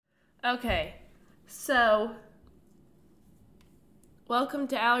Okay, so welcome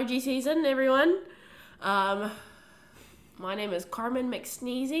to allergy season, everyone. My name is Carmen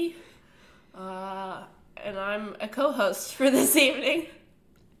McSneezy, and I'm a co-host for this evening.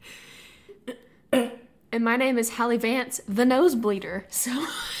 And my name is Hallie Vance, the nosebleeder. So,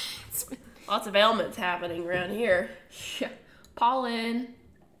 Lots of ailments happening around here. yeah. Pollen.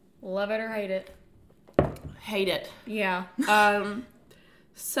 Love it or hate it. Hate it. Yeah.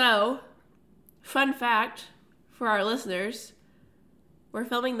 So, fun fact for our listeners, we're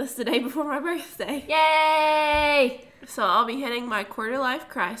filming this the day before my birthday. Yay! So I'll be hitting my quarter life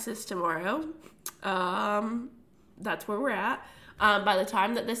crisis tomorrow. That's where we're at. By the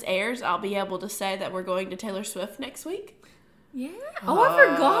time that this airs, I'll be able to say that we're going to Taylor Swift next week. Yeah. Oh, I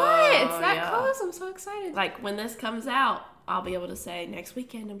forgot. It's that yeah. close. I'm so excited. Like, when this comes out, I'll be able to say, next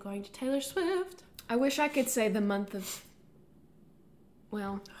weekend I'm going to Taylor Swift. I wish I could say the month of...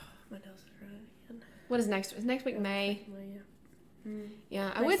 Well... My nose is running again. What is next? Is next week May?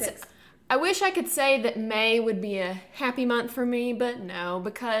 Yeah, May 6th. I wish I could say that May would be a happy month for me, but no,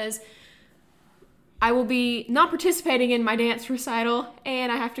 because I will be not participating in my dance recital,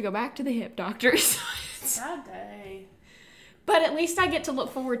 and I have to go back to the hip doctor. Sad day. But at least I get to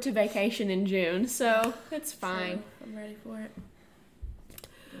look forward to vacation in June, so it's fine. So, I'm ready for it.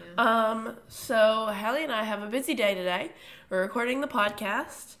 Yeah. So Hallie and I have a busy day today. We're recording the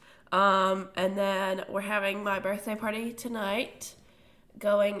podcast, and then we're having my birthday party tonight,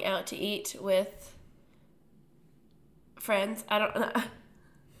 going out to eat with friends.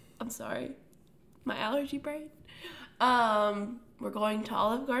 I'm sorry. My allergy brain. We're going to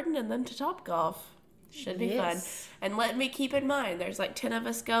Olive Garden and then to Topgolf. Should be fun. And let me keep in mind, there's like 10 of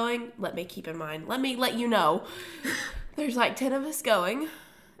us going. Let me let you know. There's like 10 of us going,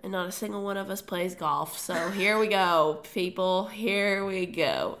 and not a single one of us plays golf. So here we go, people. Here we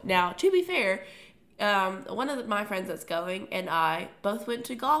go. Now, to be fair, one of my friends that's going and I both went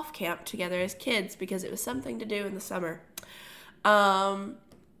to golf camp together as kids because it was something to do in the summer. And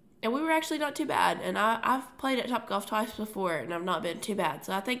we were actually not too bad. And I've played at Topgolf twice before, and I've not been too bad.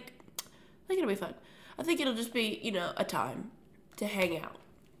 So I think it'll be fun. I think it'll just be, a time to hang out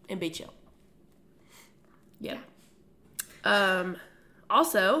and be chill. Yeah.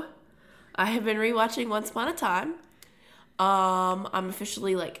 Also, I have been rewatching Once Upon a Time. I'm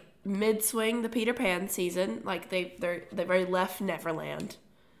officially mid-swing the Peter Pan season. They've already left Neverland.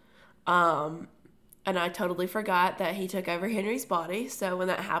 And I totally forgot that he took over Henry's body. So when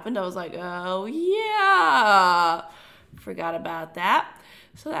that happened, I was like, oh yeah, forgot about that.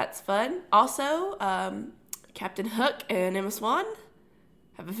 So that's fun. Also, Captain Hook and Emma Swan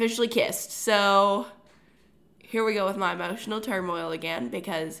have officially kissed. So here we go with my emotional turmoil again,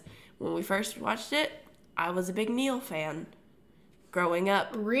 because when we first watched it, I was a big Neil fan growing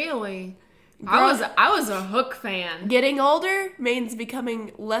up. Really? I was a Hook fan. Getting older means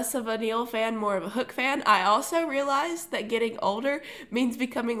becoming less of a Neil fan, more of a Hook fan. I also realized that getting older means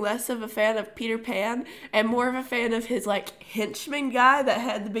becoming less of a fan of Peter Pan and more of a fan of his henchman guy that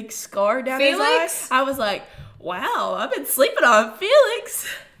had the big scar down his eye. I was like, wow, I've been sleeping on Felix.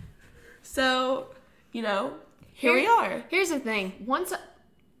 So, here we are. Here's the thing. Once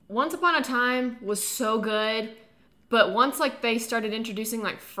Upon a Time was so good, but once they started introducing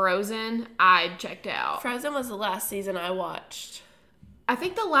Frozen, I checked out. Frozen was the last season I watched. I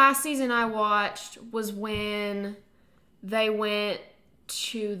think the last season I watched was when they went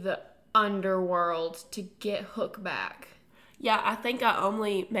to the underworld to get Hook back. Yeah, I think I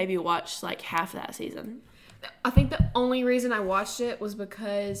only maybe watched half that season. I think the only reason I watched it was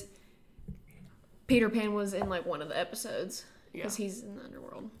because Peter Pan was in one of the episodes. Because he's in the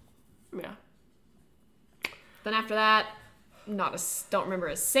underworld. Yeah. Then after that, don't remember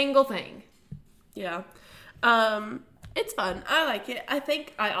a single thing. Yeah. It's fun. I like it. I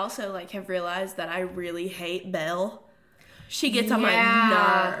think I also have realized that I really hate Belle. She gets on my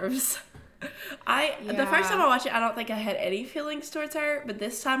nerves. The first time I watched it, I don't think I had any feelings towards her, but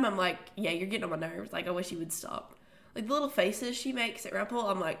this time I'm like, yeah, you're getting on my nerves. I wish you would stop. The little faces she makes at Rumpel,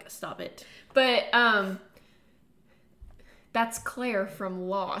 I'm like, stop it. But that's Claire from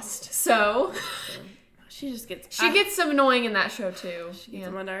Lost. So she just gets gets some annoying in that show too. She gets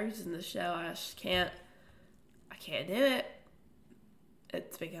on my nerves in the show. I can't do it.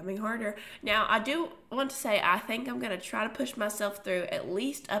 It's becoming harder. Now, I do want to say I think I'm going to try to push myself through at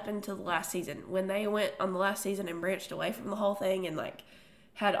least up until the last season. When they went on the last season and branched away from the whole thing and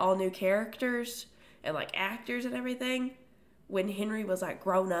had all new characters and actors and everything. When Henry was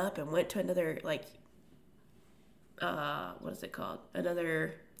grown up and went to another what is it called?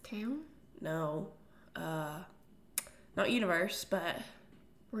 Another town? No. Not universe, but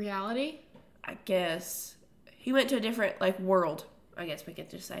Reality? I guess. He went to a different, like, world, I guess we could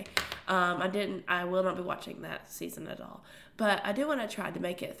just say. I will not be watching that season at all. But I do want to try to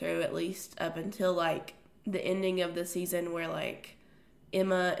make it through at least up until, like, the ending of the season where, like,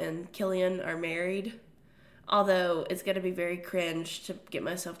 Emma and Killian are married. Although it's going to be very cringe to get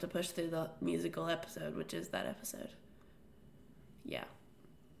myself to push through the musical episode, which is that episode. Yeah.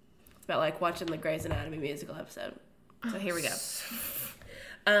 It's about, like, watching the Grey's Anatomy musical episode. So here we go.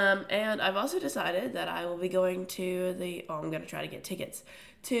 And I've also decided that I will be going to I'm going to try to get tickets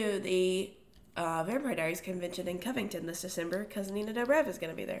to the Vampire Diaries convention in Covington this December because Nina Dobrev is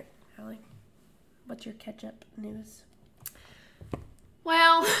going to be there. Hallie, what's your catch-up news?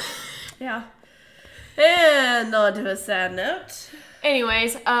 Well, yeah. And on to a sad note.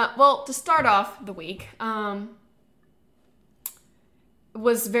 Anyways, well, to start off the week,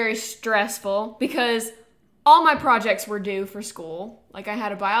 was very stressful because all my projects were due for school. Like, I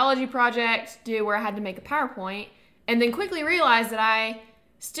had a biology project due where I had to make a PowerPoint, and then quickly realized that I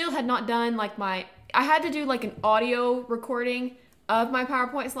still had not done, like, I had to do, like, an audio recording of my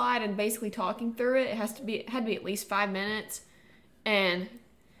PowerPoint slide and basically talking through it. It had to be at least 5 minutes, and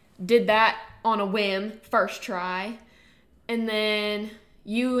did that on a whim, first try. And then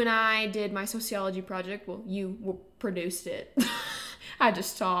you and I did my sociology project. Well, you produced it. I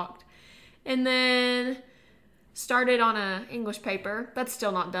just talked. And then started on a English paper. That's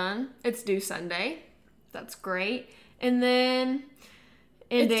still not done. It's due Sunday. That's great. And then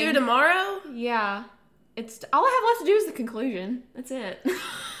ending. It's due tomorrow? Yeah. All I have left to do is the conclusion. That's it.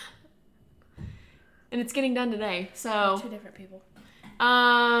 And it's getting done today. So Two different people.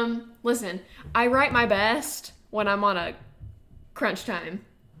 Listen, I write my best when I'm on a crunch time.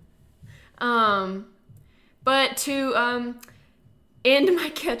 But to end my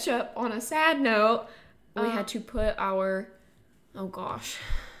catch up on a sad note, we had to put our, oh gosh,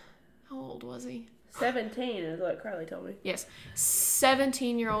 how old was he? 17 is what Carly told me. Yes,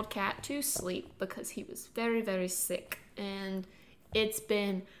 17-year-old cat to sleep because he was very, very sick, and it's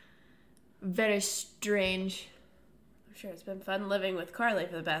been very strange. I'm sure it's been fun living with Carly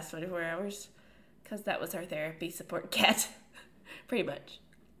for the past 24 hours because that was our therapy support cat, pretty much.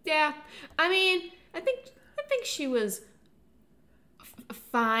 Yeah, I mean, I think she was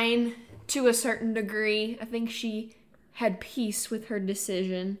fine to a certain degree. I think she had peace with her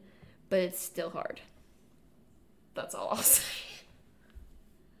decision, but it's still hard. That's all I'll say.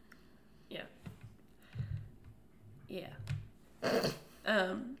 Yeah. Yeah.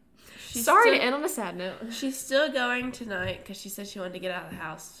 Sorry to end on a sad note. She's still going tonight because she said she wanted to get out of the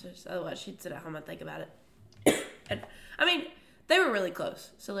house. Otherwise, she'd sit at home and think about it. And, I mean, they were really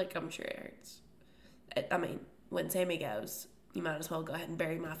close, so, like, I'm sure it hurts. I mean, when Sammy goes, you might as well go ahead and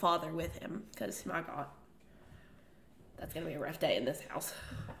bury my father with him because, my God, that's going to be a rough day in this house.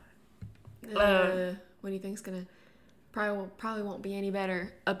 What do you think's gonna probably won't be any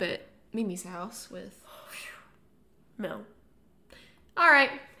better up at Mimi's house with No. All right.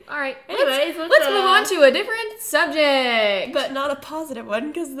 Anyways, let's move on to a different subject. But not a positive one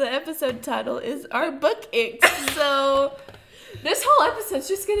because the episode title is our Book Icks. So this whole episode's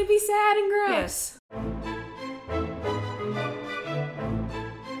just gonna be sad and gross. Yes.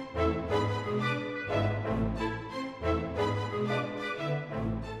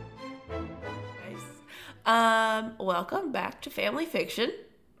 Welcome back to Family Fiction.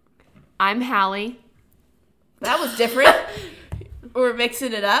 I'm Hallie. That was different. We're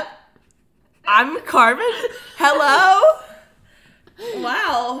mixing it up. I'm Carmen. Hello.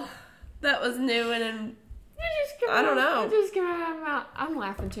 Wow. That was new and I don't know. I'm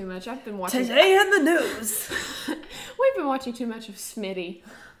laughing too much. I've been watching Today in the news. We've been watching too much of Smitty.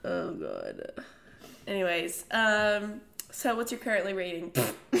 Oh God. Anyways, so what's your currently reading?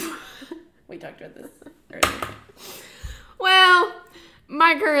 We talked about this earlier. Well,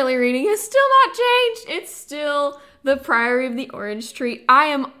 my currently reading has still not changed. It's still The Priory of the Orange Tree. I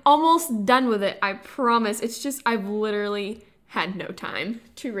am almost done with it, I promise. It's just I've literally had no time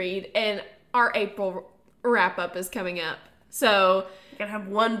to read, and our April wrap-up is coming up. So You're gonna have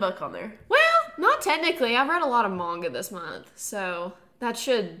one book on there. well, not technically. I've read a lot of manga this month, so that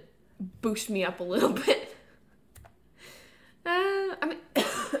should boost me up a little bit. I mean,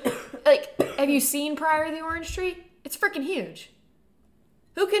 like, have you seen Priory of the Orange Tree? It's freaking huge.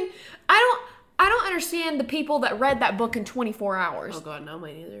 I don't understand the people that read that book in 24 hours. Oh God, no,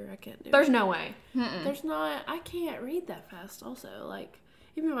 me neither. I can't do it. There's no way. I can't read that fast also. Like,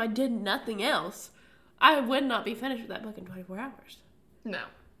 even if I did nothing else, I would not be finished with that book in 24 hours. No.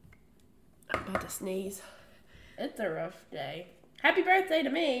 I'm about to sneeze. It's a rough day. Happy birthday to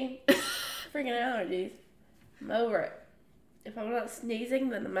me. Freaking allergies. I'm over it. If I'm not sneezing,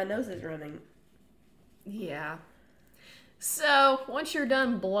 then my nose is running. Yeah. So, once you're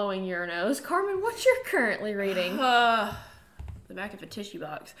done blowing your nose, Carmen, what you're currently reading? The back of a tissue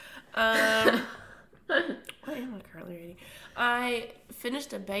box. What am I currently reading? I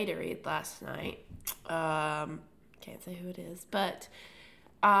finished a beta read last night. Can't say who it is, but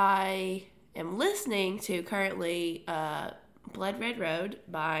I am listening to currently Blood Red Road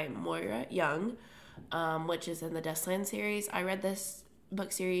by Moira Young, which is in the Dustland series. I read this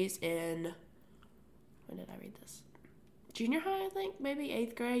book series when did I read this? Junior high, I think, maybe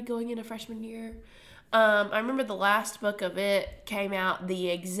 8th grade, going into freshman year. I remember the last book of it came out the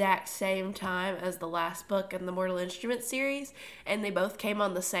exact same time as the last book in the Mortal Instruments series, and they both came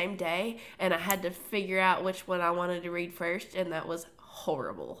on the same day, and I had to figure out which one I wanted to read first, and that was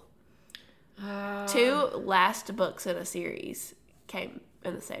horrible. 2 last books in a series came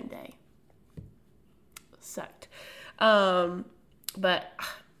in the same day. Sucked. But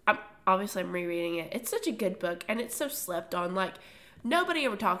I'm rereading it. It's such a good book, and it's so slept on. Like, nobody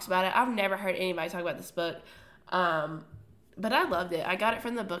ever talks about it. I've never heard anybody talk about this book. But I loved it. I got it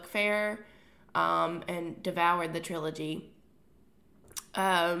from the book fair, and devoured the trilogy. It's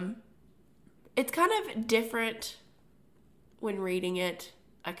kind of different when reading it.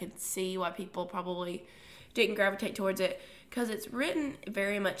 I could see why people probably didn't gravitate towards it, because it's written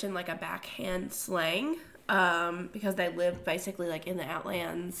very much in like a backhand slang. Because they live basically like in the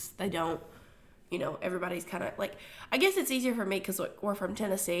Outlands. They don't, everybody's kind of like, I guess it's easier for me because we're from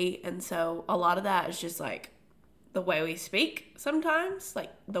Tennessee. And so a lot of that is just like the way we speak sometimes,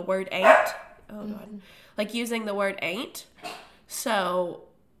 like the word ain't. Oh God. Like using the word ain't. So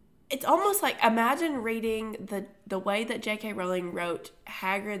it's almost like, imagine reading the way that J.K. Rowling wrote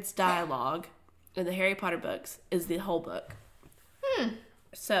Hagrid's dialogue in the Harry Potter books is the whole book.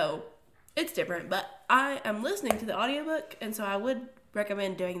 So it's different, but I am listening to the audiobook, and so I would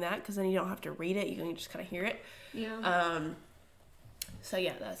recommend doing that, because then you don't have to read it, you can just kind of hear it. Yeah. So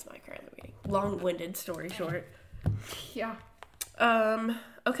yeah, that's my current reading. Long-winded story short. Yeah.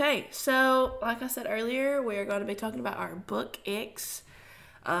 Okay, so like I said earlier, we're going to be talking about our Book Icks.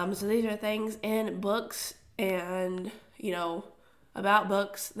 So these are things in books and, about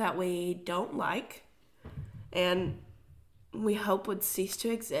books that we don't like and we hope would cease to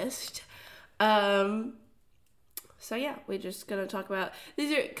exist. So yeah, we're just going to talk about,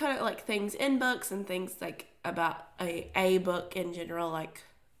 these are kind of like things in books and things like about a book in general, like,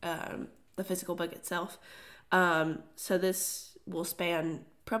 the physical book itself. So this will span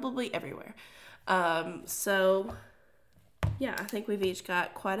probably everywhere. So yeah, I think we've each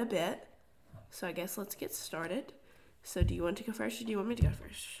got quite a bit. So I guess let's get started. So do you want to go first or do you want me to go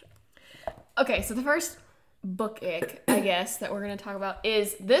first? Okay, so the first book ick, I guess, that we're going to talk about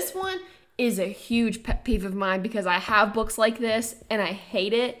is this one is a huge pet peeve of mine because I have books like this and I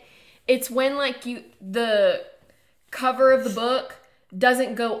hate it. It's when the cover of the book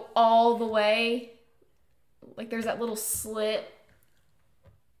doesn't go all the way. Like there's that little slit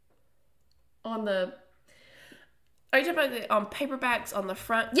on the... Are you talking about on paperbacks on the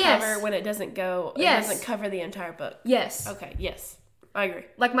front Yes. cover when it doesn't go, it Yes. doesn't cover the entire book? Yes. Okay, yes. I agree.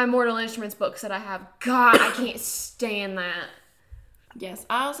 Like my Mortal Instruments books that I have. God, I can't stand that. Yes,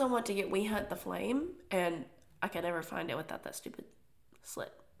 I also want to get We Hunt the Flame, and I can never find it without that stupid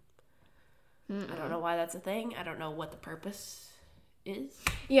slit. I don't know why that's a thing. I don't know what the purpose is.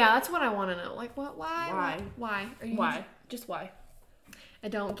 Yeah, that's what I want to know. Like, what? Why? Why? Are you Why? Just why? I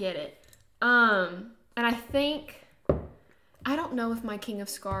don't get it. And I think... I don't know if my King of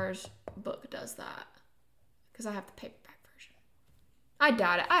Scars book does that. Because I have the paperback version. I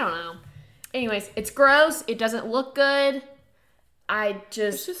doubt it. I don't know. Anyways, it's gross. It doesn't look good.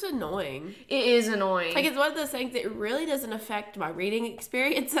 It's just annoying. It is annoying. Like, it's one of those things that really doesn't affect my reading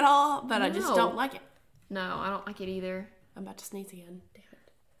experience at all, but I just don't like it. No, I don't like it either. I'm about to sneeze again. Damn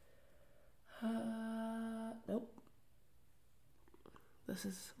it. Nope. This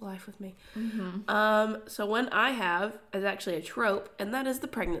is life with me. So one I have is actually a trope, and that is the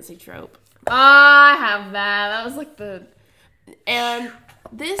pregnancy trope. I have that. That was like the... And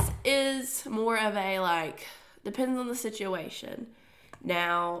this is more of a, like, depends on the situation.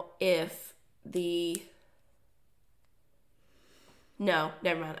 Now, if the... No,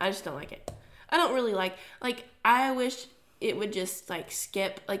 never mind. I just don't like it. I don't really like... Like, I wish it would just, like,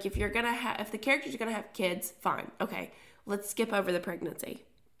 skip. Like, if you're gonna have... If the characters are gonna have kids, fine. Okay. Let's skip over the pregnancy.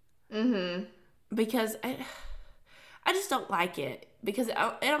 Because I just don't like it. Because it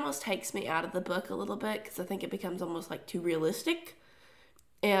almost takes me out of the book a little bit. Because I think it becomes almost like too realistic.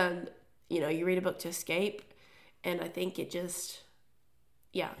 And, you read a book to escape. And I think it just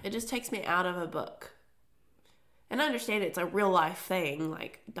takes me out of a book. And I understand it's a real life thing,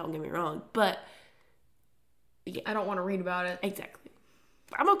 like, don't get me wrong, but yeah. I don't want to read about it. Exactly.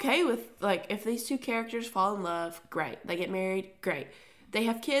 I'm okay with, like, if these two characters fall in love, great. They get married, great. They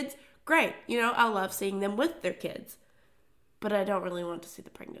have kids, great. You know, I love seeing them with their kids. But I don't really want to see the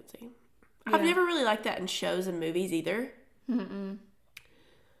pregnancy. Yeah. I've never really liked that in shows and movies either. Mm-mm.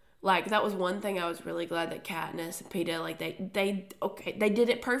 Like, that was one thing I was really glad that Katniss and Peeta, like, they did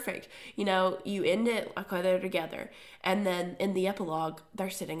it perfect. You know, you end it, like, they're together. And then in the epilogue,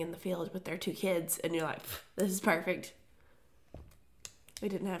 they're sitting in the field with their two kids. And you're like, this is perfect. We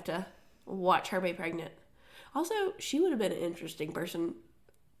didn't have to watch her be pregnant. Also, she would have been an interesting person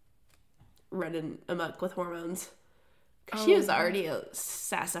running amok with hormones. Because she was already a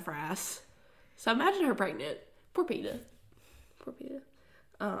sassafras. So imagine her pregnant. Poor Peeta.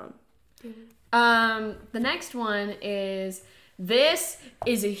 The next one is, this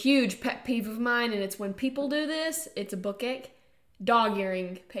is a huge pet peeve of mine, and it's when people do this, it's a book ick, dog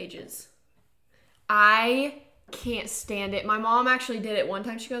earring pages. I can't stand it. My mom actually did it one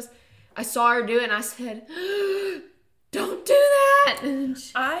time. She goes, I saw her do it, and I said, don't do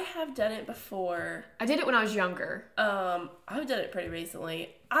that. I have done it before. I did it when I was younger. I've done it pretty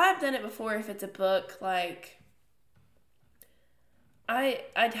recently. I've done it before if it's a book, like, I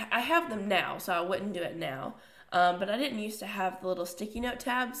have them now, so I wouldn't do it now. But I didn't used to have the little sticky note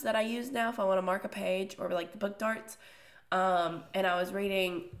tabs that I use now if I want to mark a page, or like the book darts. And I was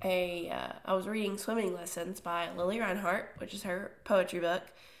reading Swimming Lessons by Lily Reinhart, which is her poetry book,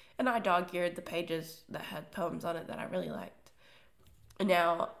 and I dog-eared the pages that had poems on it that I really liked. And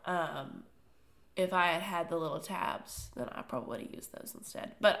now, if I had had the little tabs, then I probably would have used those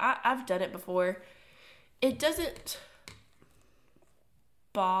instead. But I've done it before. It doesn't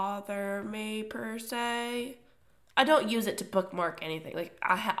bother me per se. I don't use it to bookmark anything. Like,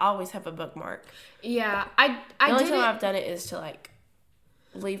 I always have a bookmark. Yeah, the only time I've done it is to, like,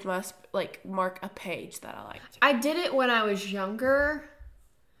 leave my, like, mark a page that I liked. I did it when I was younger,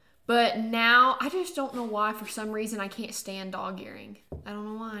 but now I just don't know why. For some reason, I can't stand dog earring. I don't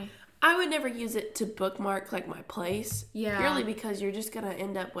know why. I would never use it to bookmark, like, my place. Yeah. Purely because you're just going to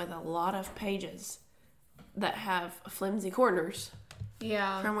end up with a lot of pages that have flimsy corners.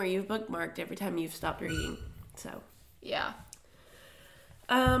 Yeah. From where you've bookmarked every time you've stopped reading. So. Yeah.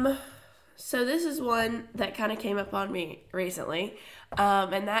 So this is one that kind of came up on me recently.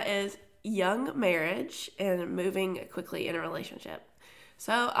 And that is young marriage and moving quickly in a relationship.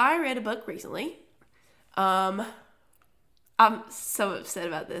 So I read a book recently. I'm so upset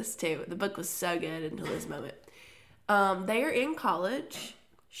about this too. The book was so good until this moment. They are in college.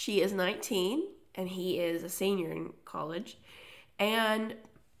 She is 19 and he is a senior in college. And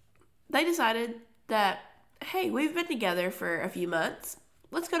they decided that, hey, we've been together for a few months.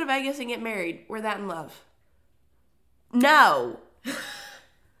 Let's go to Vegas and get married. We're that in love. No.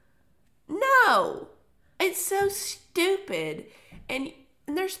 No. It's so stupid. And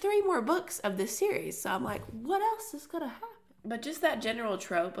there's 3 more books of this series. So I'm like, what else is going to happen? But just that general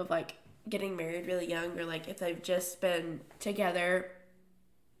trope of, like, getting married really young, or, like, if they've just been together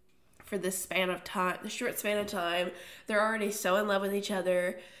for this span of time, the short span of time, they're already so in love with each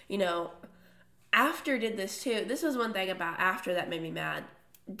other. You know, After did this too. This was one thing about After that made me mad.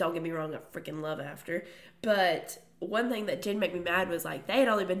 Don't get me wrong, I freaking love After. But one thing that did make me mad was, like, they had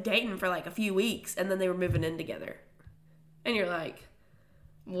only been dating for, like, a few weeks, and then they were moving in together. And you're like,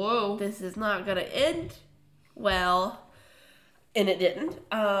 whoa, this is not going to end well. And it didn't.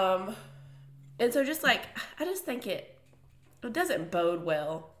 And so just, like, I just think it doesn't bode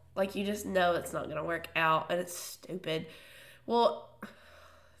well. Like, you just know it's not going to work out, and it's stupid. Well,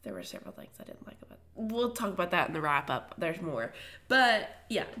 there were several things I didn't like about it. We'll talk about that in the wrap-up. There's more. But,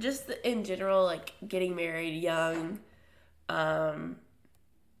 yeah, just in general, like, getting married young, and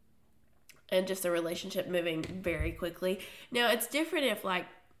just a relationship moving very quickly. Now, it's different if, like,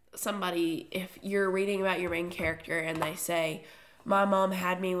 if you're reading about your main character and they say, my mom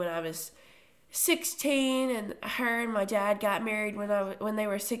had me when I was 16, and her and my dad got married when they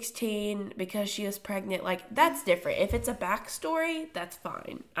were 16 because she was pregnant. Like, that's different. If it's a backstory, that's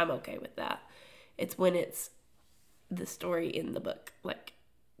fine. I'm okay with that. It's when it's the story in the book, like,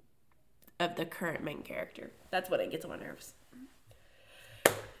 of the current main character. That's when it gets on my nerves.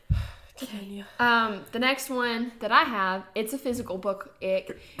 Continue. The next one that I have, it's a physical book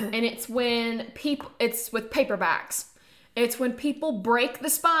ick, and it's with paperbacks. It's when people break the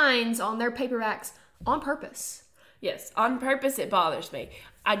spines on their paperbacks on purpose. Yes, on purpose it bothers me.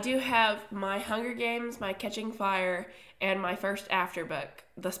 I do have my Hunger Games, my Catching Fire, and my first After book.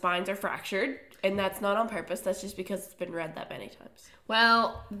 The spines are fractured, and that's not on purpose. That's just because it's been read that many times.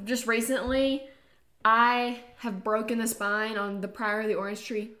 Well, just recently, I have broken the spine on The Priory of the Orange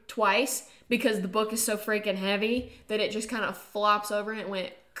Tree twice because the book is so freaking heavy that it just kind of flops over and it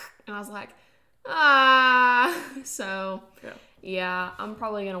went, and I was like, So, yeah, I'm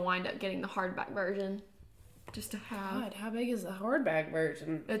probably going to wind up getting the hardback version just to have. God, how big is the hardback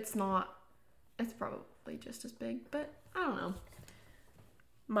version? It's probably just as big, but I don't know.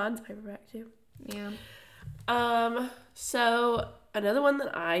 Mine's paperback too. Yeah. So another one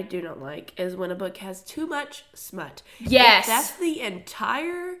that I do not like is when a book has too much smut. Yes. If that's the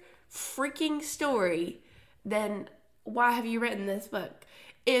entire freaking story, then why have you written this book?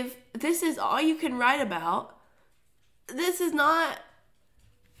 If this is all you can write about, it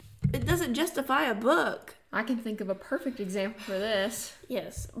doesn't justify a book. I can think of a perfect example for this.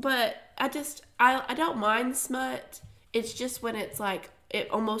 Yes, but I don't mind smut. It's just when it's like, it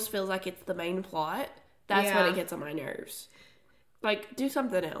almost feels like it's the main plot. That's when it gets on my nerves. Like, do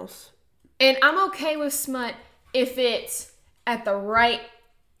something else. And I'm okay with smut if it's at the right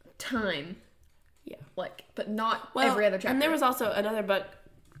time. Yeah. Like, but not every other chapter. And there was also another book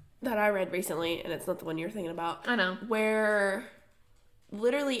that I read recently, and it's not the one you're thinking about. I know. Where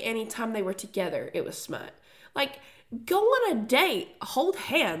literally any time they were together, it was smut. Like, go on a date, hold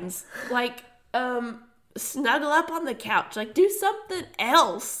hands, like, snuggle up on the couch, like, do something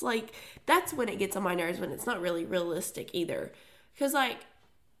else. Like, that's when it gets on my nerves, when it's not really realistic either. Because, like,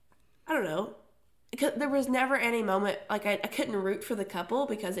 I don't know. Because there was never any moment, like, I couldn't root for the couple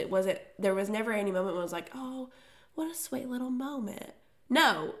because there was never any moment when I was like, oh, what a sweet little moment.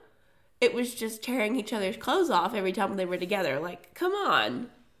 No. It was just tearing each other's clothes off every time they were together. Like, come on.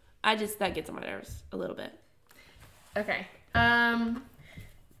 That gets on my nerves a little bit. Okay.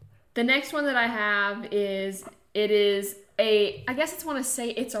 The next one that I have I guess want to say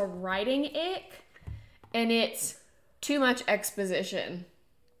it's a writing ick, and it's too much exposition.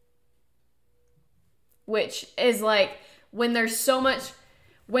 Which is like, when they're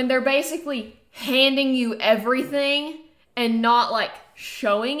basically handing you everything and not like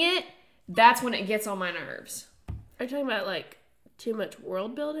showing it, that's when it gets on my nerves. Are you talking about like too much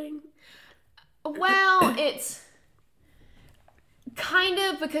world building? Well, it's kind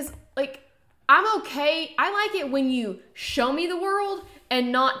of, because like, I'm okay. I like it when you show me the world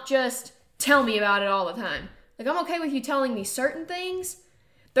and not just tell me about it all the time. Like, I'm okay with you telling me certain things.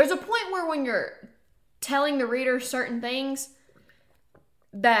 There's a point where when you're telling the reader certain things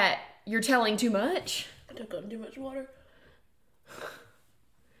that you're telling too much. I took on too much water.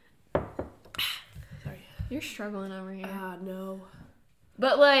 Sorry. You're struggling over here. No.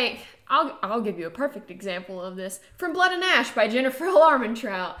 But like, I'll give you a perfect example of this. From Blood and Ash by Jennifer L.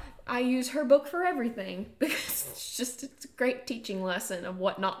 Armentrout. I use her book for everything because it's a great teaching lesson of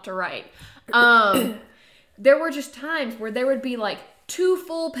what not to write. There were just times where there would be like 2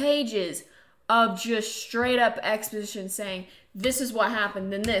 full pages of just straight up exposition saying, this is what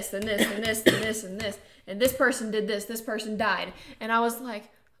happened, then this, then this, then this, then this, and this, and this person did this person died. And I was like,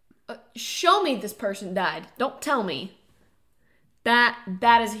 show me this person died. Don't tell me. That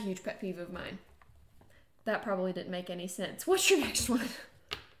is a huge pet peeve of mine. That probably didn't make any sense. What's your next one?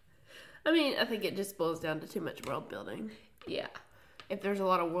 I mean, I think it just boils down to too much world building. Yeah. If there's a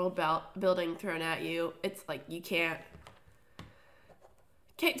lot of world building thrown at you, it's like you can't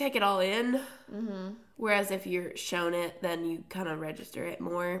take it all in. Mm-hmm. Whereas if you're shown it, then you kind of register it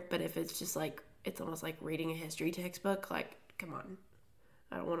more. But if it's just like, it's almost like reading a history textbook, like, come on.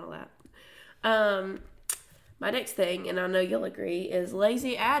 I don't want all that. My next thing, and I know you'll agree, is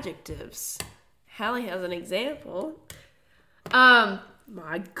lazy adjectives. Hallie has an example.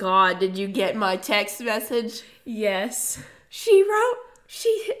 My God, did you get my text message? Yes. She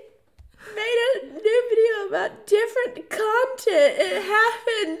made a new video about different content. It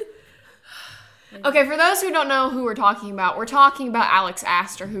happened. Okay, for those who don't know who we're talking about Alex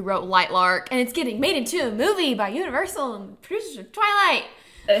Astor, who wrote Light Lark, and it's getting made into a movie by Universal and producers of Twilight.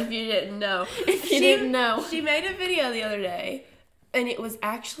 If you didn't know. She made a video the other day, and it was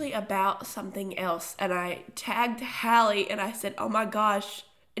actually about something else. And I tagged Hallie, and I said, oh my gosh,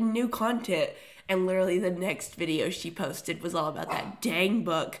 new content. And literally the next video she posted was all about that dang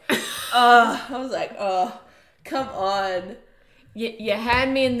book. I was like, come on. You had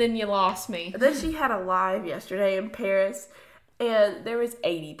me and then you lost me. And then she had a live yesterday in Paris, and there was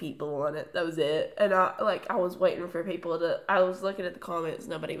 80 people on it. That was it. And I was waiting for people I was looking at the comments.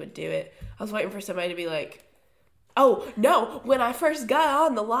 Nobody would do it. I was waiting for somebody to be like, oh, no. When I first got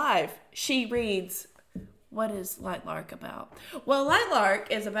on the live, she reads, what is Light Lark about? Well, Light Lark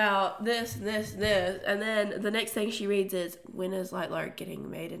is about this, this, this, and then the next thing she reads is, when is Light Lark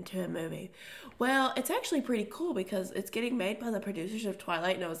getting made into a movie? Well, it's actually pretty cool because it's getting made by the producers of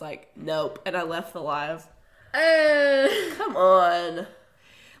Twilight, and I was like, nope, and I left the live. Come on.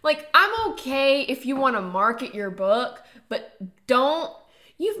 Like, I'm okay if you want to market your book, but don't...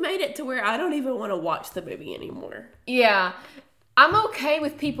 You've made it to where I don't even want to watch the movie anymore. Yeah. I'm okay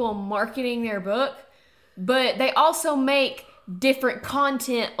with people marketing their book, but they also make different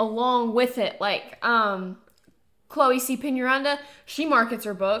content along with it. Like, Chloe C. Piñaranda, she markets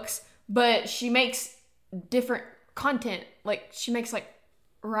her books, but she makes different content. Like, she makes, like,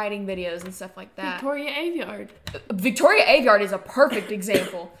 writing videos and stuff like that. Victoria Aveyard. Victoria Aveyard is a perfect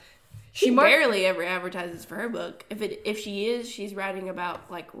example. She barely ever advertises for her book. If she is, she's writing about,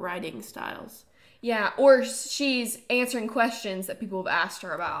 like, writing styles. Yeah, or she's answering questions that people have asked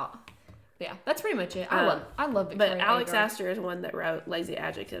her about. Yeah, that's pretty much it. I love Victoria But Alex Aveyard. Astor is one that wrote Lazy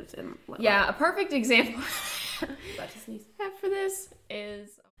Adjectives. And yeah, a perfect example for this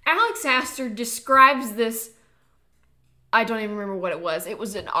is Alex Astor describes this. I don't even remember what it was. It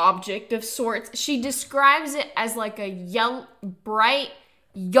was an object of sorts. She describes it as like a bright,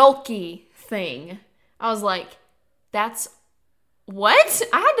 yolky thing. I was like, that's what?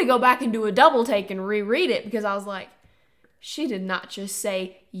 I had to go back and do a double take and reread it because I was like, she did not just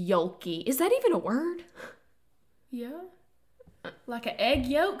say yolky. Is that even a word? Yeah. Like an egg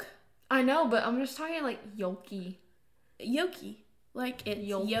yolk? I know, but I'm just talking like yolky. Yolky. Like it's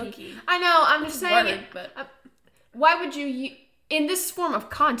yolky. I know, I'm just saying word, it. But why would you, in this form of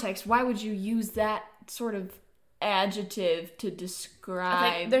context, why would you use that sort of adjective to describe?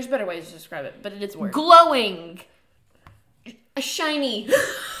 I think there's better ways to describe it, but it is a word. Glowing. Shiny.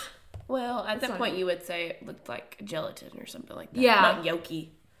 Well, at that point you would say it looked like gelatin or something like that. Yeah. Not yolky.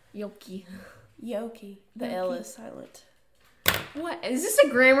 Yolky. Yolky. The L is silent. What? Is this a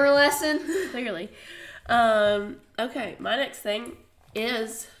grammar lesson? Clearly. Okay, my next thing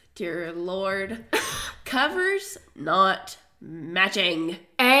is, dear Lord, covers not matching.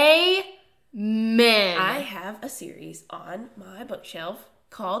 Amen. I have a series on my bookshelf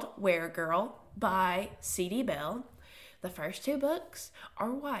called Where Girl by C.D. Bell. The first 2 books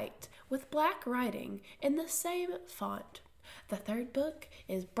are white with black writing in the same font. The third book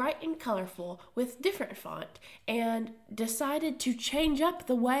is bright and colorful with different font and decided to change up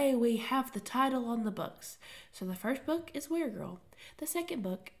the way we have the title on the books. So the first book is Where Girl. The second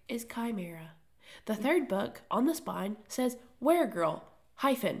book is Chimera. The third book on the spine says Where Girl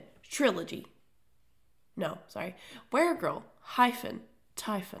 - Trilogy. No, sorry. Where Girl - Typhon.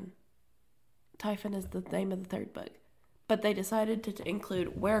 Typhon is the name of the third book. But they decided to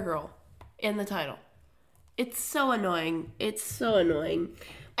include Where Girl in the title. It's so annoying. It's so annoying.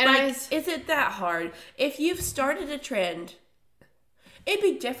 And like, is it that hard? If you've started a trend, it'd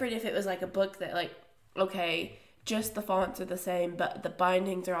be different if it was like a book that like, okay, just the fonts are the same, but the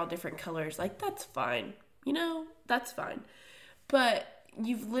bindings are all different colors. Like, that's fine. You know, that's fine. But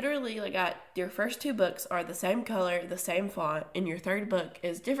you've literally like got your first 2 books are the same color, the same font, and your third book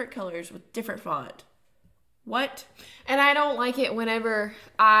is different colors with different font. What? And I don't like it whenever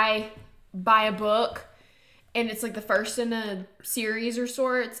I buy a book and it's like the first in a series or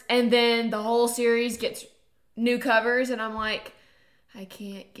sorts, and then the whole series gets new covers, and I'm like, I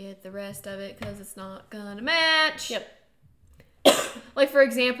can't get the rest of it because it's not gonna match. Yep. Like, for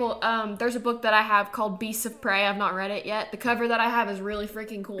example, there's a book that I have called Beasts of Prey. I've not read it yet. The cover that I have is really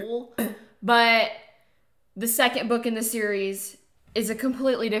freaking cool, but the second book in the series is a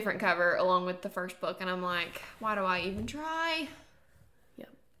completely different cover along with the first book, and I'm like, why do I even try? Yep.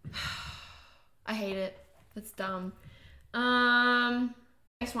 I hate it. It's dumb.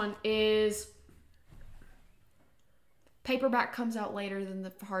 Next one is paperback comes out later than the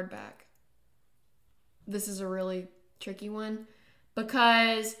hardback. This is a really tricky one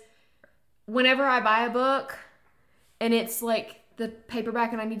because whenever I buy a book and it's like the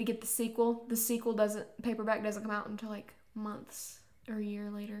paperback and I need to get the paperback doesn't come out until like months or a year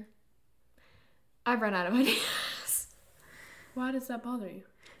later. I've run out of ideas. Why does that bother you?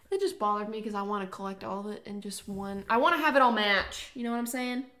 It just bothered me because I want to collect all of it in just one. I want to have it all match. You know what I'm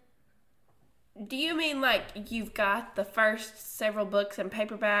saying? Do you mean like you've got the first several books in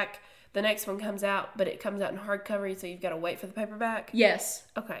paperback, the next one comes out, but it comes out in hardcover, so you've got to wait for the paperback? Yes.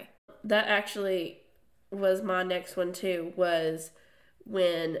 Okay. That actually was my next one too, was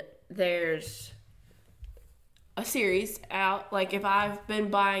when there's a series out. Like if I've been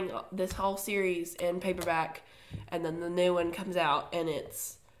buying this whole series in paperback and then the new one comes out and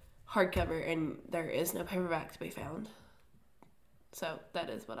it's hardcover and there is no paperback to be found. So that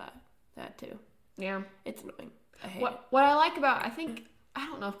is what I had to. Yeah. It's annoying. I hate it. What I like about, I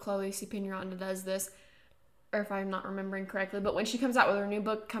don't know if Chloe C. Piñaranda does this, or if I'm not remembering correctly, but when she comes out with her new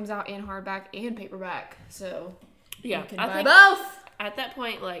book, comes out in hardback and paperback. So yeah, you can I buy think both. At that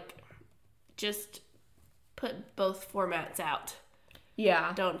point, like, just put both formats out.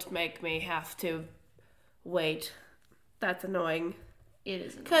 Yeah. Don't make me have to wait. That's annoying. It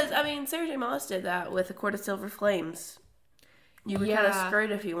is. Because, I mean, Sarah J. Maas did that with A Court of Silver Flames. You were kind of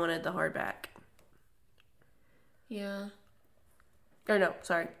screwed if you wanted the hardback. Yeah. Or no,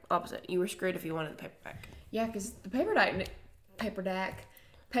 sorry, opposite. You were screwed if you wanted the paperback. Yeah, because the paperback.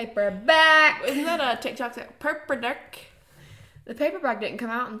 Isn't that a TikTok? Paperback. The paperback didn't come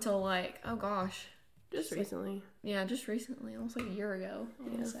out until like, oh gosh. Just recently. Yeah, just recently. Almost like a year ago, I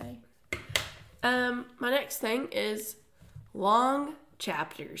want to say. My next thing is long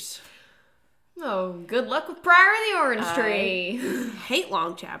chapters. Oh, good luck with Pryor and the Orange Tree. I hate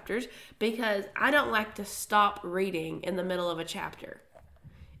long chapters because I don't like to stop reading in the middle of a chapter.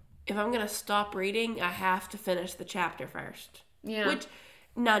 If I'm going to stop reading, I have to finish the chapter first. Yeah. Which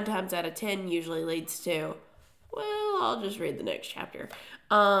 9 times out of 10 usually leads to, well, I'll just read the next chapter.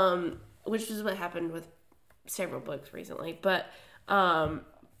 Which is what happened with several books recently. But I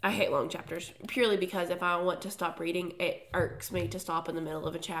hate long chapters purely because if I want to stop reading, it irks me to stop in the middle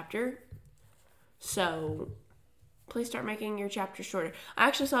of a chapter. So please start making your chapters shorter. I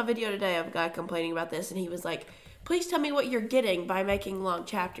actually saw a video today of a guy complaining about this, and he was like, please tell me what you're getting by making long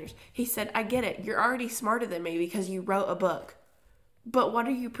chapters. He said, I get it. You're already smarter than me because you wrote a book. But what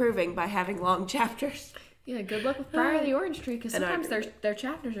are you proving by having long chapters? Yeah, good luck with Pryor and the Orange Tree, because sometimes their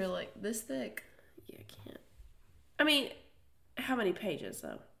chapters are like this thick. Yeah, I can't. I mean, how many pages,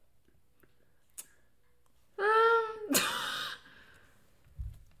 though?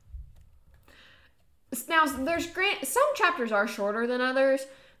 Now, some chapters are shorter than others.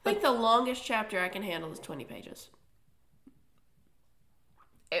 I think the longest chapter I can handle is 20 pages.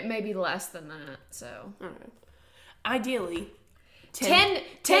 It may be less than that, so. Okay. Ideally, 10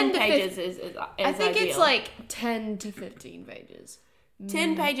 pages is I think ideal. it's like 10 to 15 pages.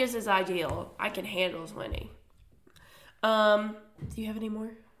 10 pages is ideal. I can handle 20. Do you have any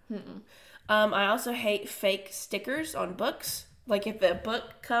more? Mm-mm. I also hate fake stickers on books. Like if a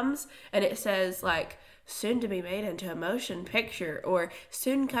book comes and it says like soon to be made into a motion picture or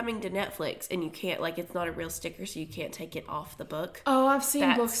soon coming to Netflix and you can't, like, it's not a real sticker so you can't take it off the book. Oh, I've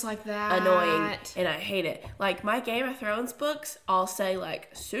seen books like that. Annoying, and I hate it. Like my Game of Thrones books, I'll say like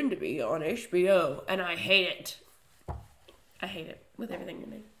soon to be on HBO, and I hate it. I hate it with everything in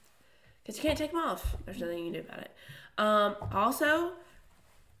me because you can't take them off. There's nothing you can do about it. Also,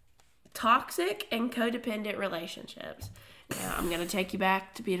 toxic and codependent relationships. Now, I'm going to take you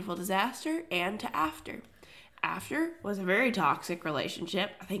back to Beautiful Disaster and to After. After was a very toxic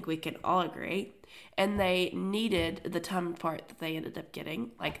relationship. I think we can all agree. And they needed the time apart that they ended up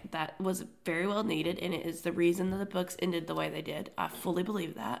getting. Like, that was very well needed, and it is the reason that the books ended the way they did. I fully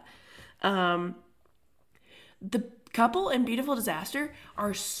believe that. The couple in Beautiful Disaster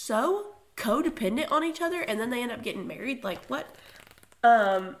are so codependent on each other, and then they end up getting married. Like, what?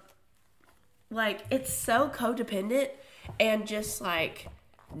 Like, it's so codependent and just, like,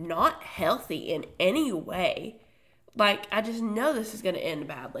 not healthy in any way. Like, I just know this is going to end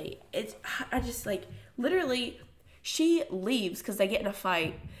badly. I just, like, literally, she leaves because they get in a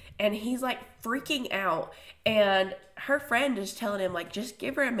fight, and he's, like, freaking out, and her friend is telling him, like, just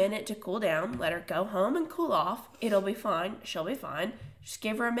give her a minute to cool down, let her go home and cool off, it'll be fine, she'll be fine, just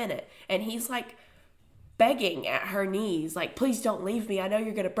give her a minute, and he's, like, begging at her knees, like, please don't leave me, I know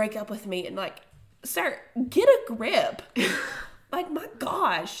you're going to break up with me, and, like, sir, get a grip. Like, my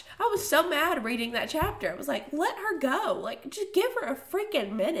gosh. I was so mad reading that chapter. I was like, let her go. Like, just give her a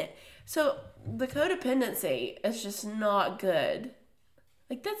freaking minute. So, the codependency is just not good.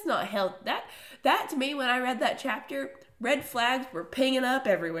 Like, that's not healthy. That to me, when I read that chapter, red flags were pinging up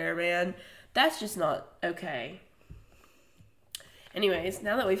everywhere, man. That's just not okay. Anyways,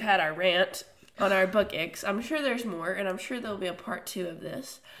 now that we've had our rant on our Book Icks, I'm sure there's more, and I'm sure there'll be a part 2 of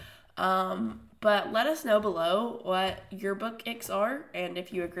this. But let us know below what your Book Icks are, and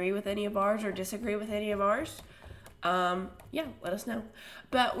if you agree with any of ours or disagree with any of ours. Yeah, let us know.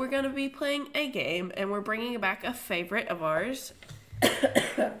 But we're going to be playing a game, and we're bringing back a favorite of ours,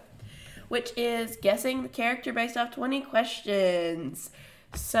 which is guessing the character based off 20 questions.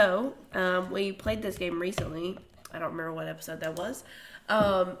 So, we played this game recently. I don't remember what episode that was.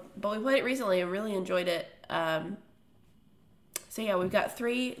 But we played it recently and really enjoyed it. So yeah, we've got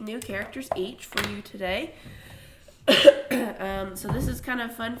 3 new characters each for you today. So this is kind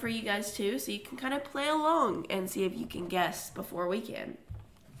of fun for you guys too, so you can kind of play along and see if you can guess before we can.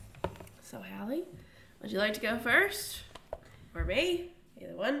 So, Hallie, would you like to go first? Or me?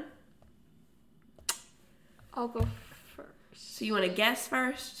 Either one. I'll go first. So you want to guess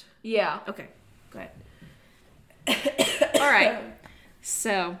first? Yeah. Okay, go ahead. All right.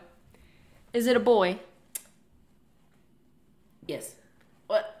 So, is it a boy? Yes.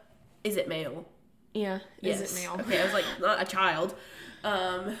 What? Is it male? Yeah. Yes. Is it male? Okay, I was like, not a child.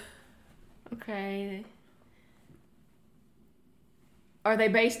 Okay. Are they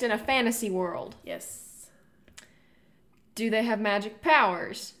based in a fantasy world? Yes. Do they have magic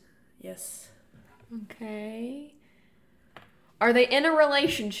powers? Yes. Okay. Are they in a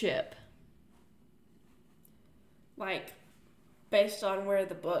relationship? Like, based on where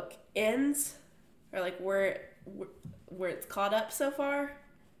the book ends? Or like where it's caught up so far?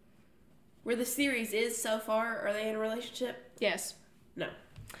 Where the series is so far? Are they in a relationship? Yes. No.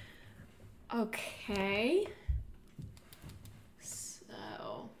 Okay.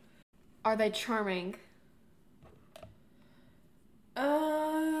 So, are they charming?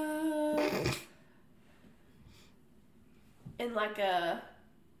 In like a...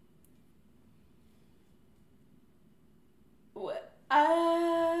 What?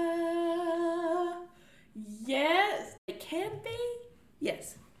 Yes. It can be?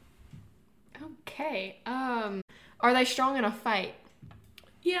 Yes. Okay. Are they strong in a fight?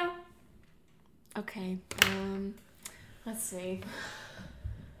 Yeah. Okay. Let's see.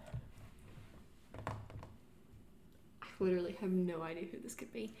 I literally have no idea who this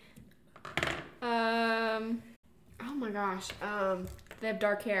could be. Oh my gosh. They have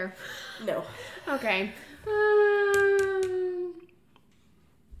dark hair. No. Okay.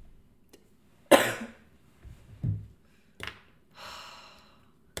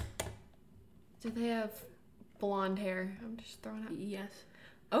 Do they have blonde hair? I'm just throwing out. Yes.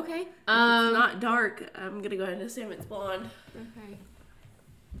 Okay. If it's not dark, I'm gonna go ahead and assume it's blonde. Okay.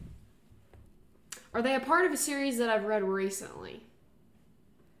 Are they a part of a series that I've read recently?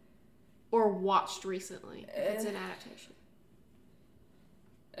 Or watched recently, if it's an adaptation?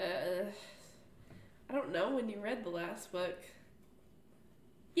 I don't know when you read the last book.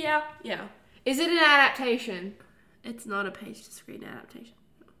 Yeah. Is it an adaptation? It's not a page-to-screen adaptation.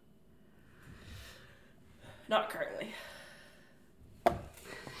 Not currently.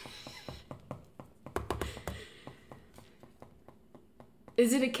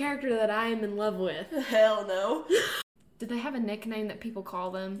 Is it a character that I am in love with? Hell no. Do they have a nickname that people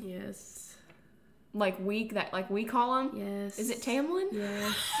call them? Yes. Like we call them? Yes. Is it Tamlin?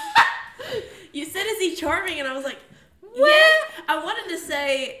 Yes. You said, is he charming? And I was like, What? yeah. I wanted to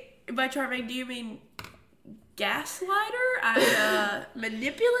say, by charming, do you mean gaslighter?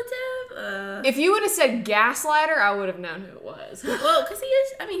 Manipulative? If you would have said gaslighter, I would have known who it was. Well, because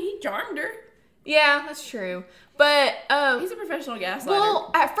he charmed her. Yeah, that's true. But, He's a professional gaslighter.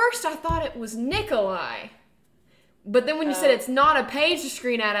 well, at first I thought it was Nikolai. But then when you said it's not a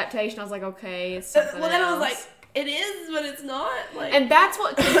page-to-screen adaptation, I was like, okay, it's something well, then I was else. like, it is, but it's not. Like, And that's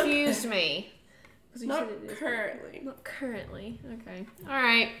what confused me. not currently. Not currently. Okay. All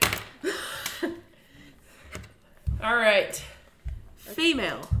right. All right.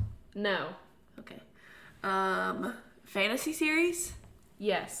 Female. No. Okay. Fantasy series.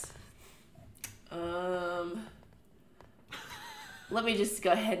 Yes. Let me just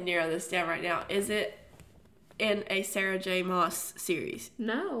go ahead and narrow this down right now. Is it in a Sarah J. Maas series?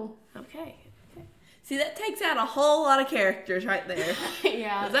 No. Okay. See, that takes out a whole lot of characters right there.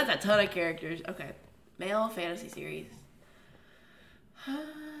 Yeah. 'Cause that's a ton of characters. Okay. Male fantasy series.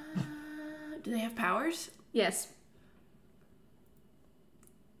 Do they have powers? Yes.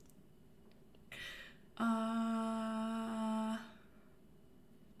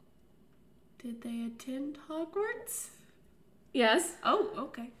 Did they attend Hogwarts? Yes. Oh,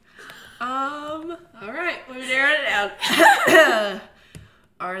 okay. All right, we've narrowed it down.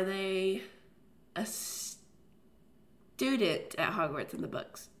 Are they a student at Hogwarts in the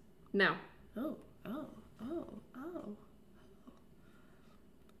books? No. Oh.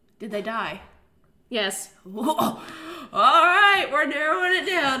 Did they die? Yes. Whoa. All right, we're narrowing it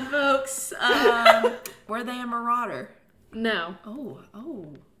down, folks. Were they a marauder? No. Oh,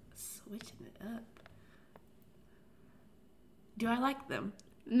 switching it up. Do I like them?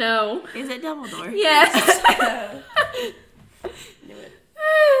 No. Is it Dumbledore? Yes. Knew it.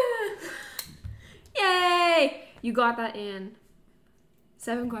 Yay! You got that in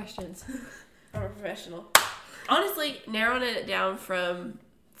 7 questions. I'm a professional. Honestly, narrowing it down from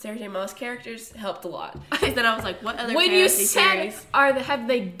Sarah J. Maas characters helped a lot. Because then I was like, what other When you fantasy said, series? have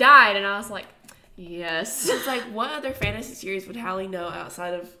they died? And I was like, yes. It's like, what other fantasy series would Hallie know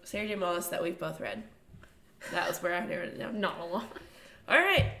outside of Sarah J. Maas that we've both read? That was where I narrowed it down. Not a lot. All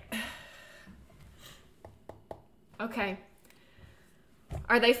right. Okay.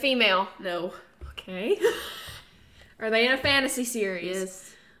 Are they female? No. Okay. Are they in a fantasy series?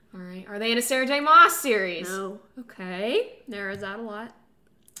 Yes. All right. Are they in a Sarah J. Maas series? No. Okay. Narrows out a lot.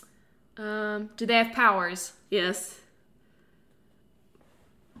 Do they have powers? Yes.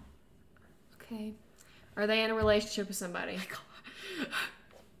 Okay. Are they in a relationship with somebody?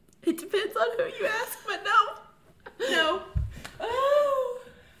 It depends on who you ask, but no. No. Oh.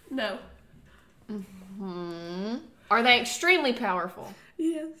 No. Mm-hmm. Are they extremely powerful?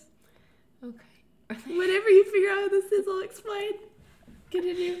 Yes. Okay. Whenever you figure out who this is, I'll explain.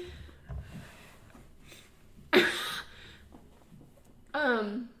 Continue.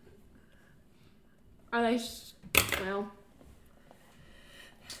 Are they, well,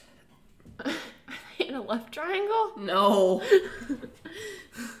 are they in a love triangle? No.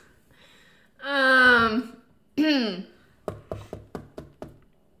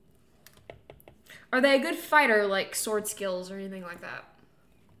 Are they a good fighter, like sword skills or anything like that?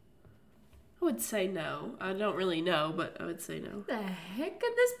 I would say no. I don't really know, but I would say no. What the heck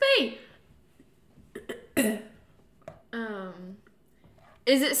could this be?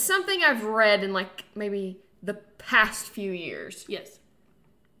 Is it something I've read in like maybe the past few years? Yes.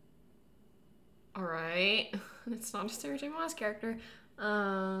 All right. It's not a Sarah J. Maas character.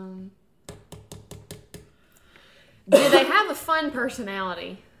 Do they have a fun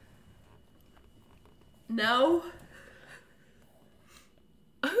personality? No.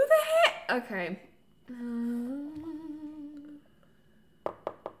 Who the heck? Okay.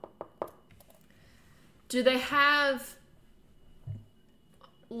 Do they have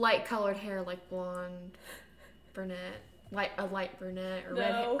light-colored hair, like blonde, brunette, a light brunette,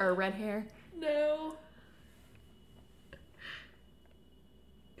 or red hair? No.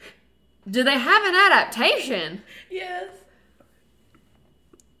 Do they have an adaptation? Yes.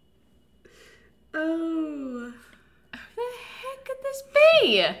 Oh. Who the heck could this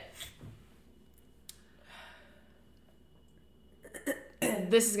be?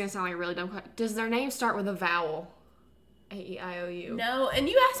 This is going to sound like a really dumb question. Does their name start with a vowel? A-E-I-O-U. No, and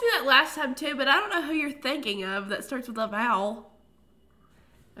you asked me that last time too, but I don't know who you're thinking of that starts with a vowel.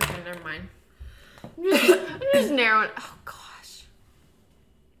 Okay, never mind. I'm just narrowing. Oh, gosh.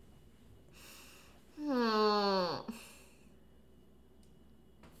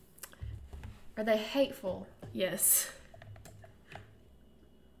 Are they hateful? Yes.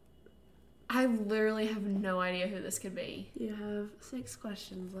 I literally have no idea who this could be. You have 6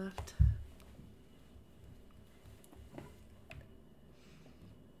 questions left.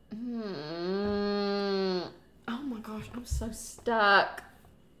 Oh my gosh, I'm so stuck.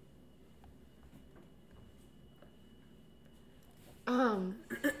 Oh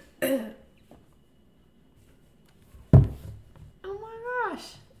my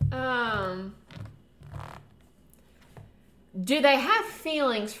gosh. Do they have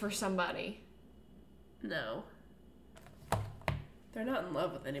feelings for somebody? No. They're not in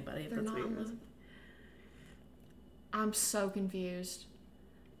love with anybody. They're not in love. I'm so confused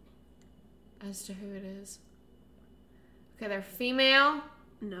as to who it is. Okay, they're female.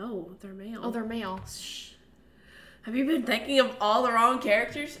 No, they're male. Oh, they're male. Shh. Have you been thinking of all the wrong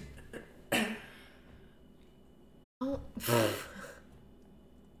characters? Oh.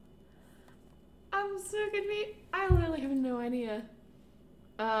 I'm so confused. I literally have no idea.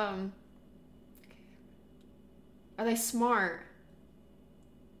 Are they smart?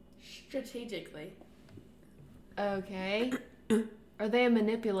 Strategically. Okay. Are they a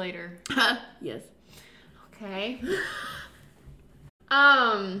manipulator? Yes. Okay.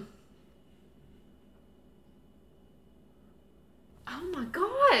 Oh my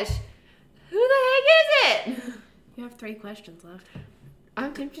gosh. Who the heck is it? You have 3 questions left.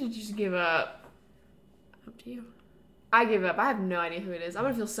 I'm tempted to just give up. Up to you. I give up. I have no idea who it is. I'm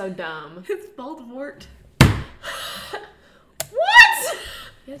gonna feel so dumb. It's Voldemort. What?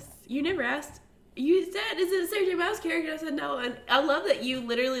 Yes. You never asked. You said, is it a Sarah J. Maas character? I said no. And I love that you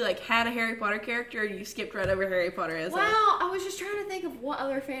literally had a Harry Potter character and you skipped right over Harry Potter as Well, I was just trying to think of what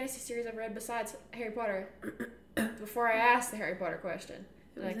other fantasy series I've read besides Harry Potter before I asked the Harry Potter question.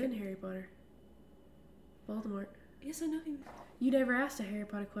 It was in Harry Potter. Voldemort. Yes, I know him. You never asked a Harry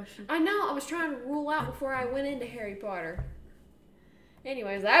Potter question. I know. I was trying to rule out before I went into Harry Potter.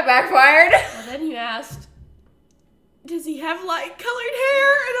 Anyways, that backfired. Well, then you asked, does he have light colored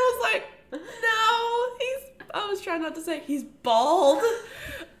hair? And I was like, no. I was trying not to say he's bald.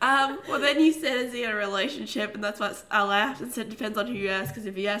 Well, then you said, is he in a relationship? And that's what I laughed and said, depends on who you ask. Because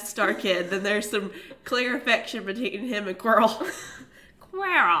if you ask Star Kid, then there's some clear affection between him and Quirrell.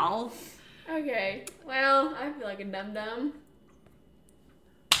 Quirrell. Okay. Well, I feel like a dum-dum.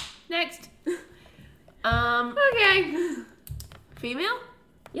 Next. Okay. Female?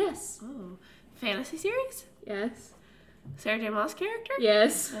 Yes. Oh. Fantasy series? Yes. Sarah J. Maas character?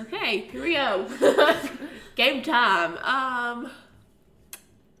 Yes. Okay, here we go. Game time.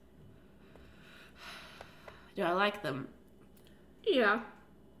 Do I like them? Yeah.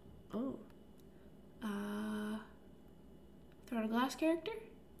 Oh. Throne of Glass character?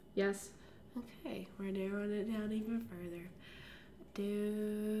 Yes. Okay, we're narrowing it down even further.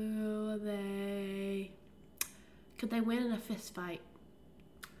 Could they win in a fist fight?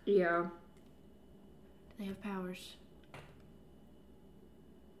 Yeah. Do they have powers?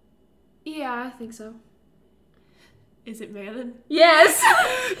 Yeah, I think so. Is it Manon? Yes.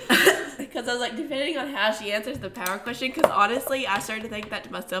 Because I was like, depending on how she answers the power question, because honestly, I started to think that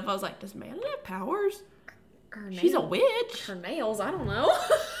to myself. I was like, does Manon have powers? She's a witch. Her nails, I don't know.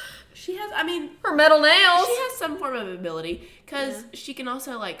 She has, I mean... Her metal nails. She has some form of ability. Because she can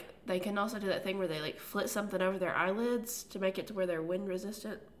also, like, they can also do that thing where they, like, flit something over their eyelids to make it to where they're wind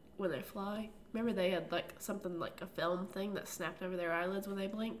resistant when they fly. Remember they had, like, something like a film thing that snapped over their eyelids when they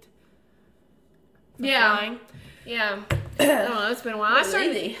blinked? Flying. Yeah. I don't know, it's been a while.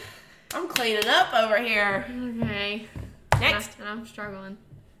 I'm cleaning up over here. Okay. Next. And I'm struggling.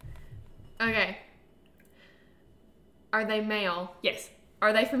 Okay. Are they male? Yes.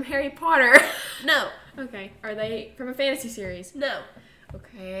 Are they from Harry Potter? No. Okay. Are they from a fantasy series? No.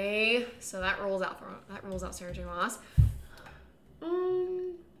 Okay. So that rules out Sarah J. Maas. Are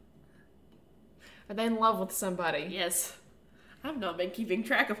they in love with somebody? Yes. I've not been keeping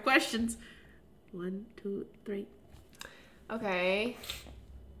track of questions. 1, 2, 3. Okay.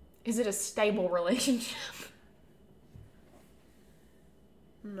 Is it a stable relationship?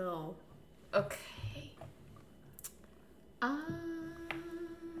 No. Okay.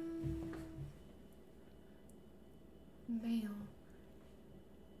 Male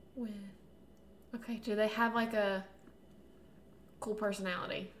with... Okay, do they have like a cool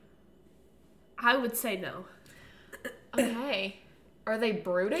personality? I would say no. Okay. Are they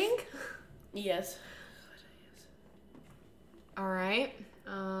brooding? Yes. All right.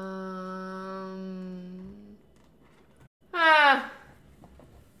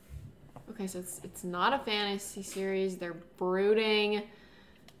 Okay, so it's not a fantasy series. They're brooding.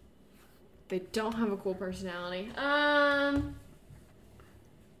 They don't have a cool personality. Are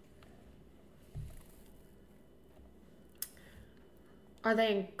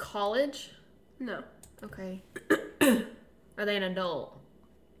they in college? No. Okay. Are they an adult?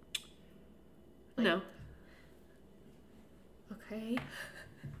 No. Okay.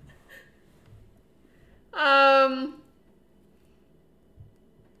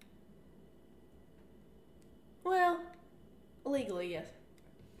 Well, legally, yes.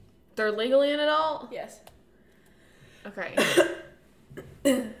 They're legally an adult? Yes. Okay.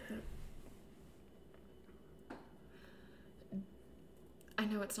 I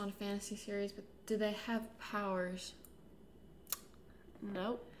know it's not a fantasy series, but do they have powers?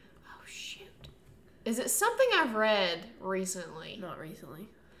 Nope. Oh, shoot. Is it something I've read recently? Not recently.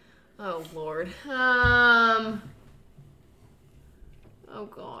 Oh, Lord. Oh,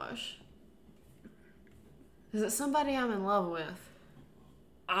 gosh. Is it somebody I'm in love with?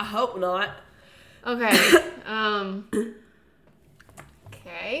 I hope not. Okay.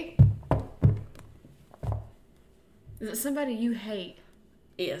 Okay. Is it somebody you hate?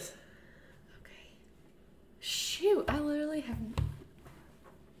 Yes. Okay. Shoot, I literally have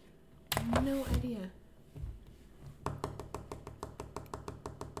no idea.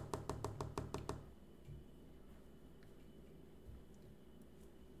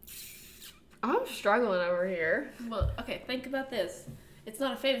 I'm struggling over here. Well, okay, think about this. It's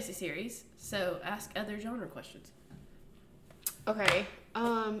not a fantasy series, so ask other genre questions. Okay.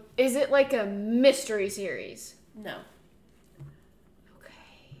 Is it like a mystery series? No.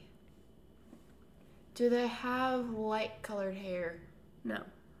 Okay. Do they have light colored hair? No.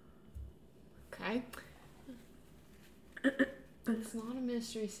 Okay. It's not a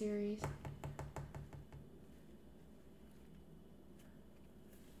mystery series.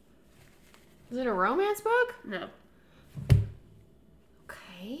 Is it a romance book? No.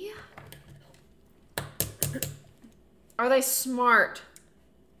 Okay. Are they smart?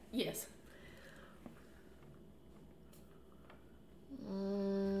 Yes.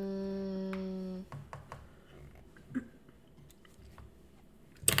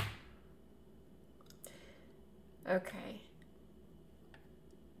 Okay.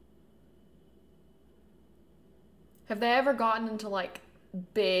 Have they ever gotten into like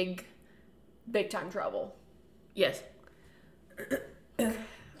big time trouble? Yes. I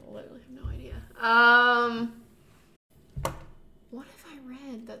literally have no idea. What have I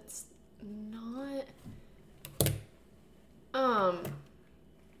read that's not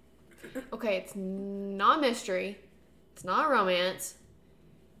Okay, it's not mystery. It's not romance.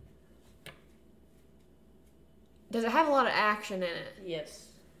 Does it have a lot of action in it? Yes.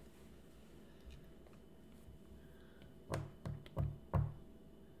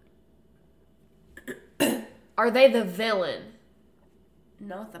 Are they the villain?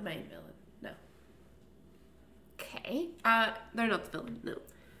 Not the main villain. No. Okay. They're not the villain. No.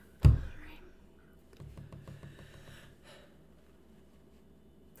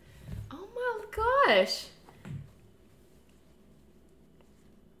 Oh my gosh.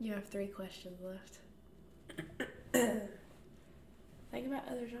 You have 3 questions left. Think about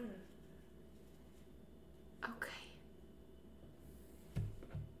other genres. Okay.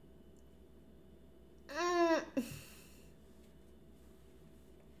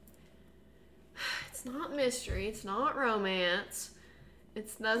 It's not mystery. It's not romance. It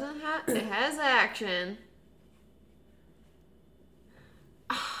doesn't have. It has action.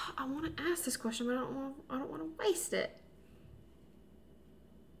 I want to ask this question, but I don't want to waste it.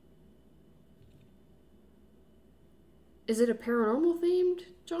 Is it a paranormal themed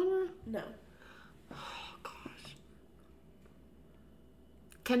genre? No. Oh gosh.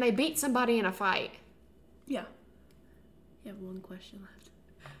 Can they beat somebody in a fight? Yeah. You have 1 question left.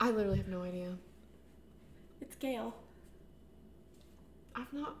 I literally have no idea. It's Gale.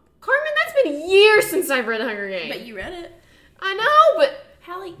 I've not. Carmen, that's been years since I've read The Hunger Games. But you read it. I know, but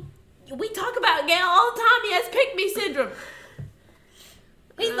Hallie, we talk about Gale all the time. He has pick-me syndrome.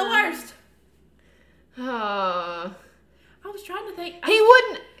 He's the worst. I was trying to think. Gale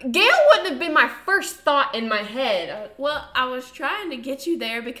wouldn't have been my first thought in my head. Well, I was trying to get you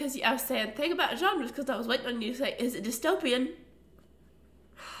there because I was saying, think about genres, because I was waiting on you to say, is it dystopian?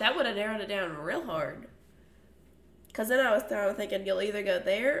 That would have narrowed it down real hard. Because then I was thinking you'll either go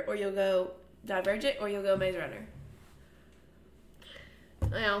there, or you'll go Divergent, or you'll go Maze Runner.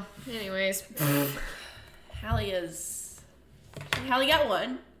 Well, anyways. Hallie got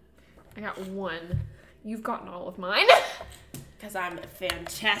 1. I got 1. You've gotten all of mine. Because I'm a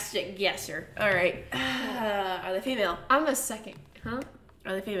fantastic guesser. All right. Are they female? I'm a second. Huh?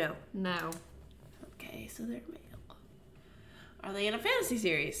 Are they female? No. Okay, so they're male. Are they in a fantasy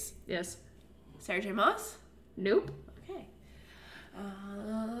series? Yes. Sarah J. Maas? Nope. Okay.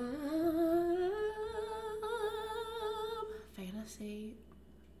 Fantasy.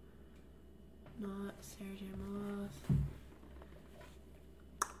 Not Sarah J. Maas.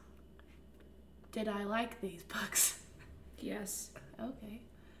 Did I like these books? Yes. Okay.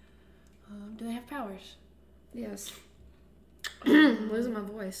 Do they have powers? Yes. I'm losing my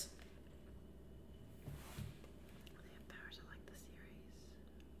voice. They have powers. I like the series.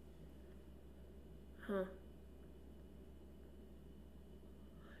 Huh.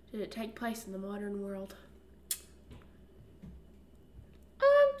 Did it take place in the modern world?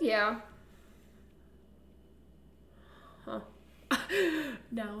 Yeah. Huh.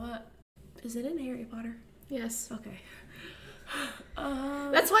 Now what? Is it in Harry Potter? Yes. Okay.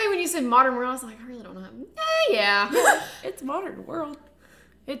 That's why when you said modern world, I was like, I really don't know. Yeah. It's modern world.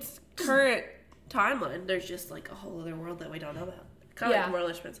 It's current timeline. There's just like a whole other world that we don't know about. Kind of like Moral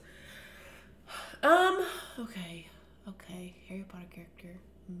Instruments. Okay. Harry Potter character,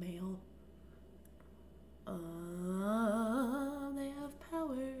 male. They have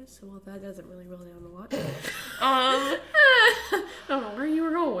powers. Well, that doesn't really roll down a lot. I don't know where you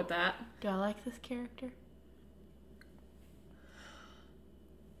were going with that. Do I like this character?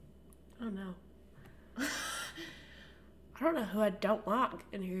 I don't know. I don't know who I don't like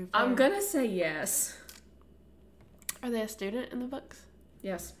in Harry Potter. I'm gonna say yes. Are they a student in the books?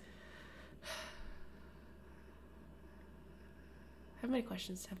 Yes. How many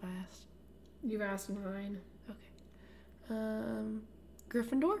questions have I asked? You've asked 9. Okay.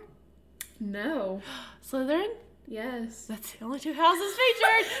 Gryffindor? No. Slytherin? Yes. That's the only 2 houses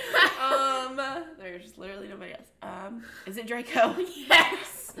featured. There's literally nobody else. Is it Draco?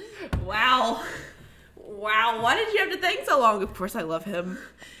 Yes. Wow. Why did you have to think so long? Of course I love him.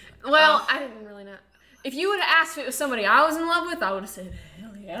 Well, I didn't really know. If you would have asked if it was somebody I was in love with, I would have said,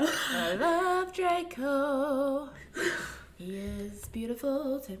 hell yeah. I love Draco. He is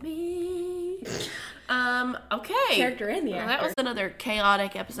beautiful to me. Okay. Character and the actor. That was another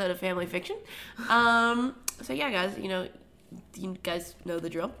chaotic episode of Family Fiction. So yeah, guys, you guys know the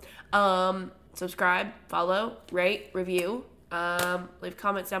drill. Subscribe, follow, rate, review. Leave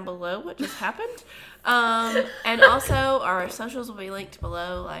comments down below what just happened. And also our socials will be linked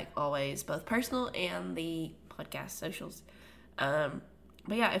below, like always, both personal and the podcast socials. But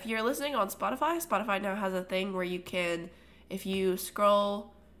yeah, if you're listening on Spotify now has a thing where you can, if you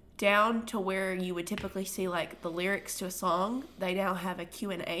scroll down to where you would typically see like the lyrics to a song, they now have a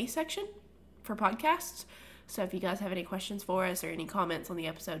Q&A section for podcasts. So if you guys have any questions for us or any comments on the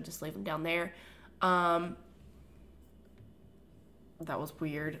episode, just leave them down there. That was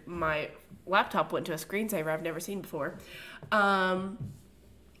weird. My laptop went to a screensaver I've never seen before. But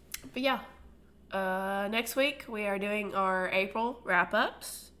yeah, next week we are doing our April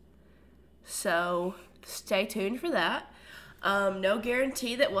wrap-ups. So stay tuned for that. No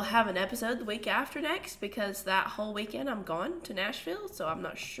guarantee that we'll have an episode the week after next because that whole weekend I'm gone to Nashville, so I'm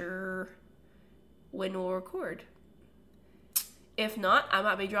not sure when we'll record. If not, I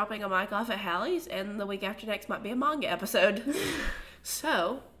might be dropping a mic off at Hallie's, and the week after next might be a manga episode.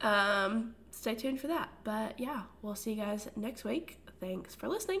 So, stay tuned for that. But yeah, we'll see you guys next week. Thanks for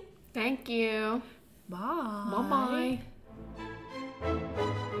listening. Thank you. Bye. Bye-bye.